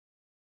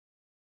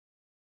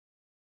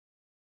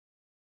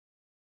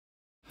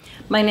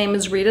My name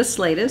is Rita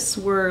Slatus.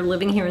 We're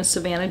living here in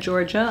Savannah,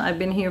 Georgia. I've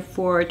been here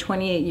for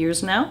 28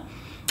 years now.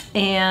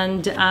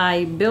 And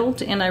I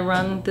built and I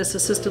run this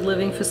assisted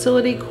living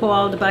facility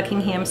called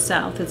Buckingham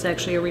South. It's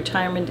actually a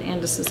retirement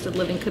and assisted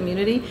living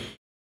community.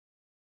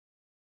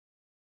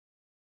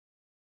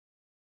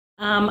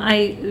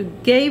 I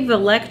gave a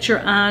lecture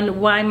on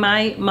why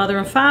my mother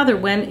and father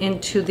went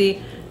into the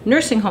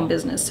nursing home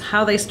business,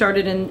 how they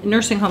started in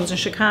nursing homes in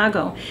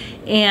Chicago.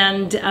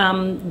 And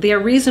their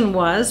reason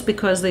was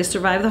because they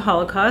survived the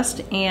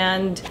Holocaust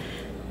and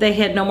they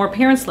had no more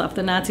parents left.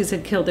 The Nazis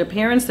had killed their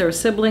parents, their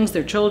siblings,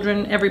 their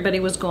children, everybody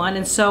was gone.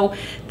 And so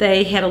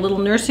they had a little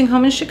nursing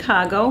home in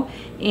Chicago,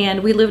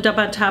 and we lived up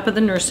on top of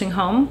the nursing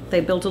home. They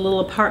built a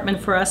little apartment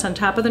for us on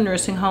top of the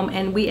nursing home,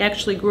 and we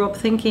actually grew up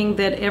thinking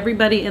that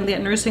everybody in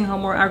that nursing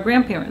home were our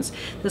grandparents.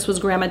 This was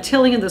Grandma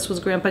Tilly and this was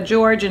Grandpa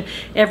George, and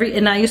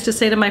I used to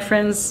say to my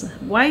friends,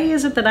 why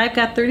is it that I've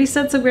got 30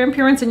 sets of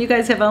grandparents and you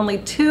guys have only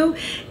 2?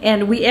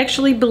 And we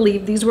actually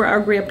believed these were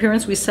our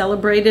grandparents. We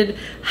celebrated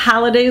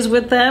holidays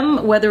with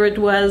them, whether it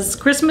was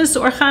Christmas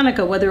or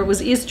Hanukkah, whether it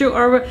was Easter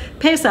or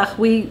Pesach.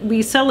 We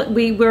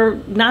were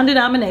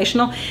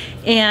non-denominational,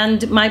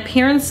 and my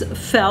parents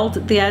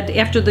felt that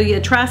after the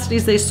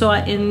atrocities they saw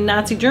in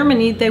Nazi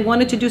Germany, they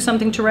wanted to do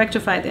something to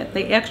rectify that.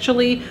 They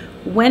actually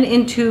went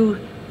into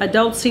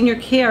adult senior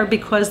care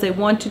because they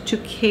wanted to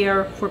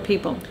care for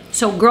people.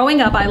 So growing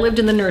up, I lived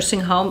in the nursing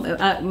home.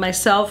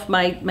 Myself,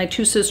 my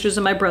 2 sisters,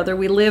 and my brother,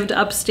 we lived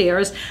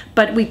upstairs,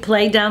 but we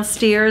played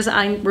downstairs.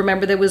 I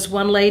remember there was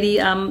one lady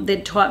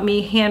that taught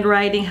me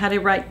handwriting, how to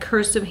write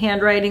cursive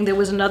handwriting. There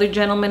was another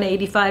gentleman,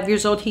 85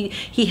 years old.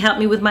 He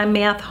helped me with my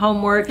math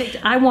homework.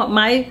 I want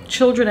my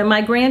children and my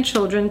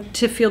grandchildren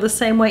to feel the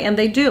same way, and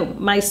they do.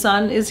 My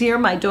son is here,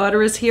 my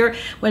daughter is here.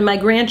 When my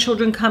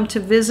grandchildren come to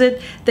visit,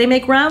 they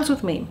make rounds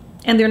with me.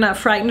 And they're not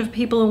frightened of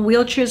people in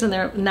wheelchairs, and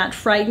they're not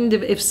frightened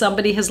if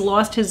somebody has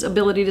lost his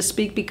ability to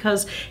speak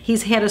because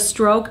he's had a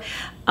stroke.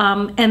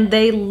 And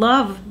they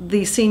love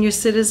these senior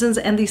citizens,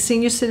 and these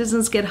senior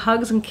citizens get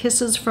hugs and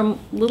kisses from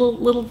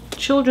little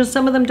children.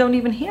 Some of them don't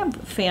even have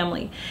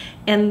family,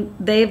 and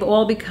they've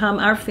all become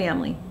our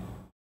family.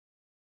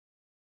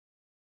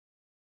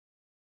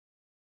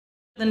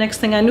 The next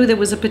thing I knew, there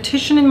was a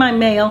petition in my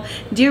mail.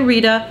 Dear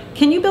Rita,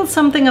 can you build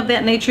something of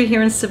that nature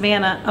here in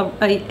Savannah?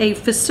 A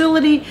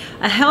facility,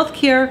 a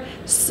healthcare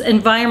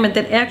environment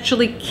that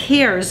actually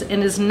cares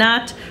and is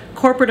not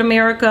corporate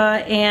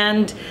America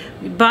and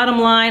bottom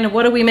line,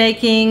 what are we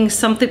making?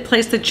 Something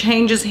place that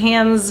changes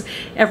hands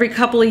every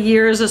couple of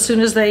years. As soon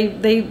as they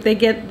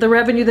get the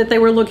revenue that they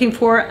were looking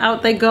for,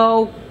 out they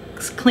go.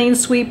 Clean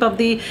sweep of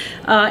the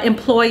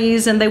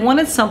employees, and they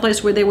wanted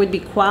someplace where there would be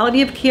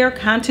quality of care,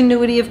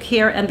 continuity of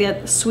care, and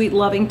that sweet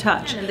loving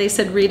touch. And they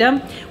said,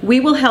 Rita, we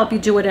will help you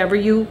do whatever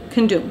you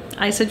can do.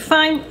 I said,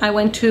 fine. I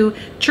went to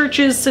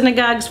churches,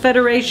 synagogues,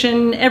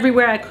 federation,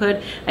 everywhere I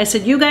could. I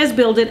said, you guys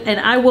build it and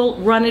I will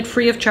run it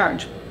free of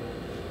charge.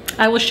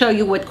 I will show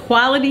you what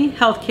quality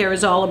healthcare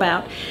is all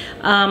about.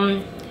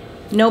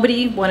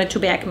 Nobody wanted to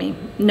back me.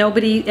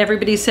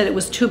 Everybody said it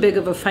was too big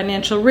of a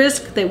financial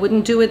risk. They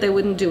wouldn't do it, they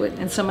wouldn't do it.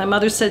 And so my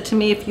mother said to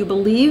me, if you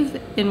believe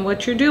in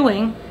what you're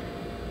doing,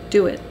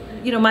 do it.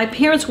 You know, my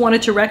parents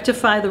wanted to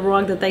rectify the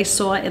wrong that they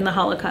saw in the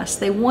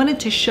Holocaust. They wanted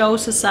to show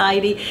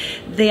society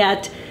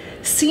that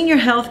senior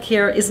health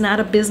care is not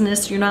a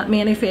business. You're not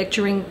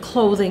manufacturing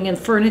clothing and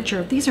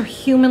furniture. These are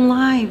human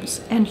lives,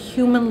 and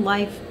human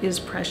life is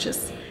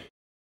precious.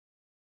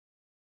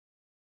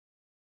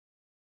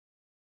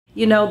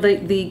 You know,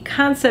 the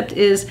concept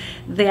is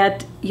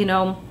that, you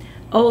know,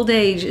 old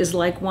age is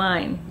like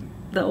wine.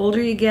 The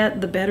older you get,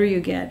 the better you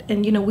get.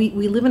 And, you know, we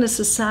live in a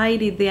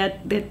society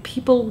that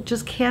people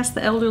just cast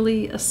the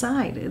elderly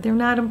aside. They're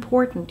not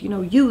important. You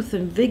know, youth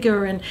and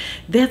vigor, and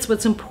that's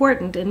what's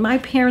important. And my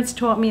parents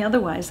taught me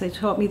otherwise. They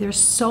taught me there's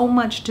so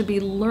much to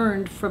be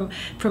learned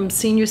from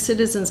senior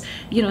citizens.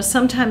 You know,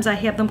 sometimes I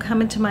have them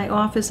come into my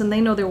office, and they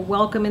know they're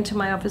welcome into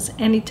my office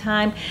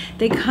anytime.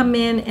 They come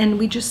in, and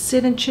we just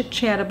sit and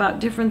chit-chat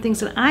about different things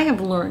that I have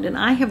learned, and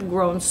I have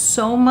grown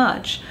so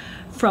much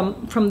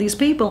from these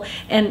people.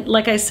 And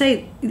like I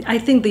say, I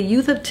think the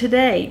youth of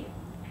today,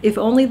 if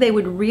only they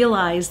would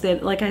realize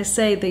that, like I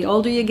say, the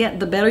older you get,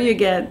 the better you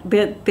get,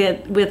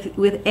 that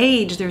with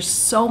age, there's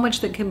so much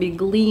that can be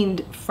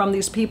gleaned from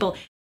these people.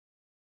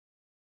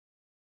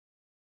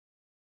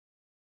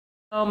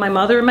 So my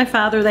mother and my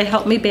father, they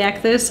helped me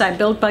back this. I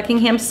built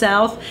Buckingham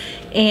South,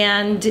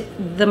 and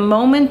the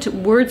moment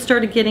word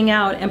started getting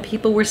out and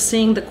people were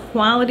seeing the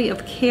quality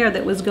of care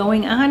that was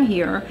going on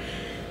here,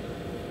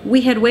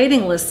 we had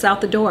waiting lists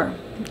out the door,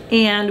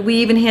 and we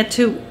even had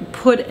to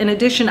put an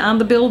addition on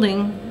the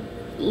building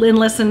in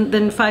less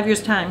than 5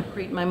 years' time.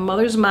 My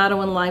mother's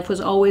motto in life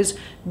was always,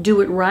 do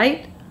it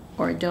right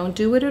or don't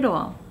do it at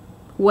all.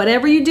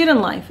 Whatever you did in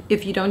life,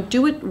 if you don't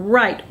do it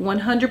right,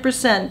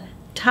 100%,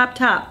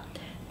 top,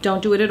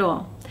 don't do it at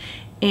all.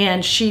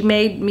 And she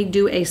made me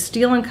do a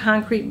steel and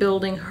concrete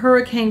building,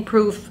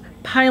 hurricane-proof,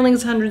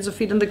 pilings hundreds of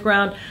feet in the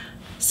ground,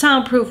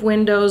 soundproof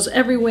windows.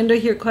 Every window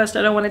here cost,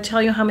 I don't want to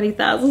tell you how many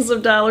thousands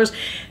of dollars.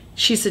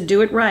 She said,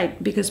 do it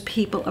right, because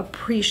people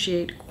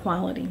appreciate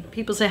quality.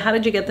 People say, how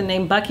did you get the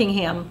name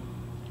Buckingham?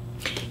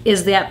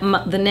 Is that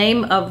the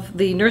name of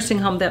the nursing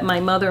home that my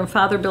mother and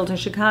father built in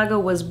Chicago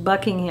was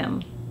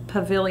Buckingham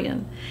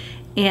Pavilion.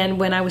 And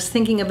when I was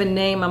thinking of a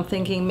name, I'm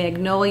thinking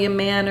Magnolia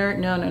Manor,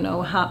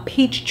 no, hot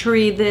peach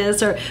tree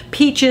this, or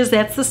peaches,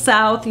 that's the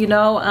South, you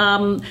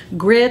know,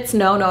 grits,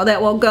 no,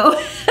 that won't go.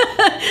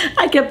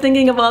 I kept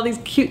thinking of all these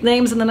cute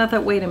names, and then I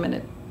thought, wait a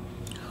minute,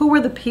 who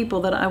are the people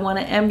that I want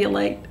to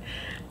emulate?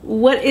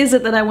 What is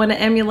it that I want to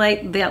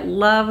emulate? That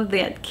love,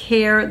 that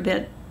care,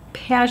 that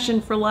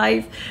passion for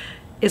life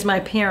is my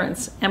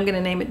parents. I'm going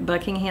to name it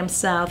Buckingham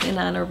South in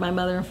honor of my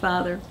mother and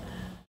father.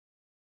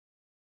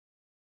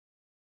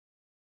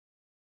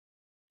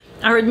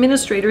 Our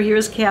administrator here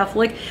is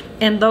Catholic,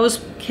 and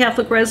those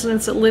Catholic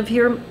residents that live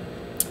here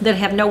that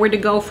have nowhere to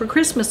go for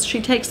Christmas,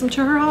 she takes them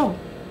to her home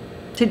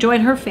to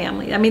join her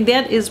family. I mean,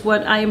 that is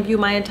what I imbue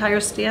my entire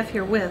staff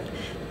here with.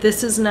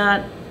 These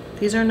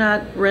are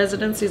not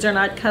residents, these are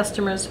not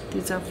customers,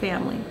 these are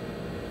family.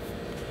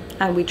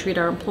 And we treat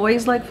our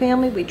employees like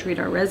family, we treat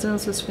our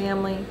residents as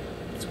family.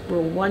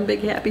 We're one big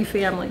happy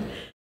family.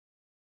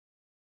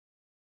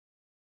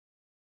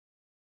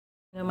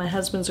 You know, my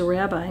husband's a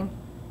rabbi.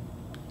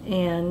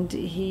 And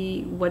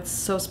what's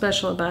so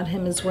special about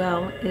him as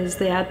well is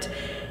that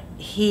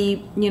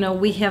we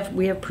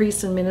have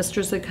priests and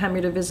ministers that come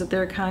here to visit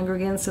their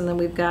congregants, and then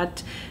we've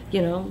got,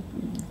 you know,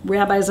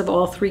 rabbis of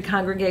all three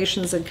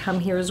congregations that come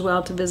here as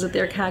well to visit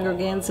their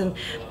congregants,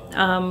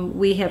 and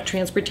we have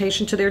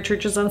transportation to their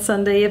churches on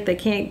Sunday if they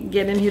can't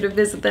get in here to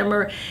visit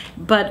them.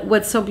 But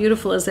what's so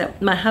beautiful is that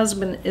my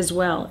husband as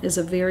well is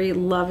a very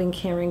loving,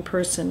 caring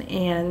person,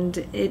 and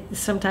it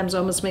sometimes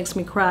almost makes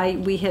me cry.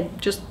 We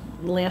had just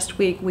last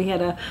week we had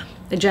a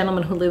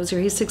gentleman who lives here.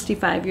 He's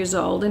 65 years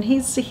old, and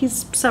he's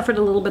suffered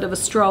a little bit of a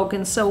stroke,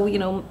 and so, you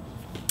know,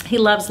 he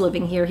loves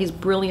living here. He's a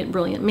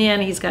brilliant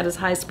man. He's got his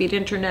high-speed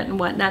internet and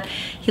whatnot.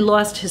 He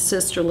lost his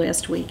sister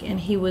last week,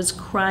 and he was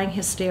crying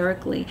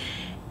hysterically,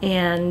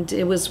 and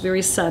it was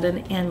very sudden.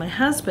 And my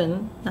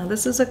husband, now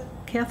this is a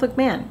Catholic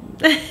man,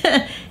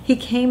 he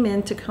came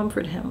in to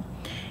comfort him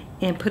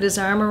and put his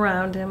arm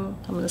around him.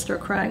 I'm going to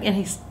start crying. And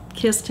he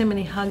kissed him and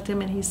he hugged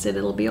him and he said,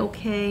 it'll be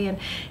okay. And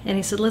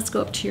he said, let's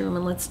go up to your room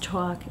and let's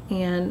talk.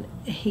 And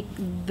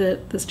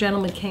this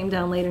gentleman came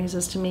down later and he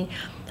says to me,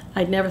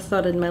 I'd never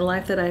thought in my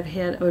life that I've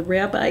had a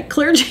rabbi,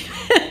 clergy,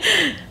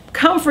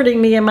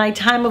 comforting me in my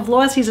time of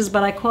loss. He says,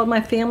 but I called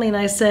my family and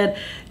I said,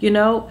 you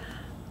know,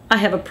 I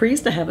have a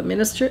priest, I have a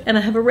minister, and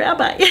I have a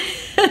rabbi.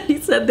 He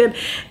said that,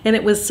 and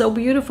it was so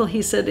beautiful.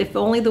 He said, if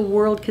only the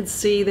world could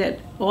see that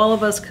all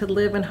of us could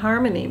live in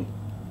harmony.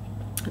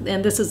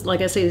 And this is,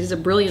 like I say, he's a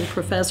brilliant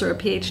professor, a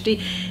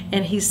PhD,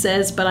 and he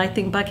says, but I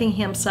think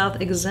Buckingham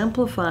South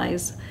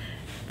exemplifies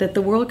that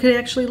the world could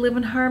actually live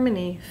in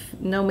harmony,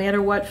 no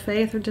matter what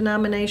faith or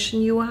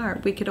denomination you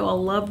are. We could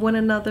all love one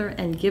another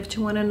and give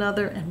to one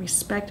another and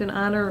respect and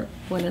honor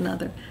one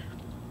another.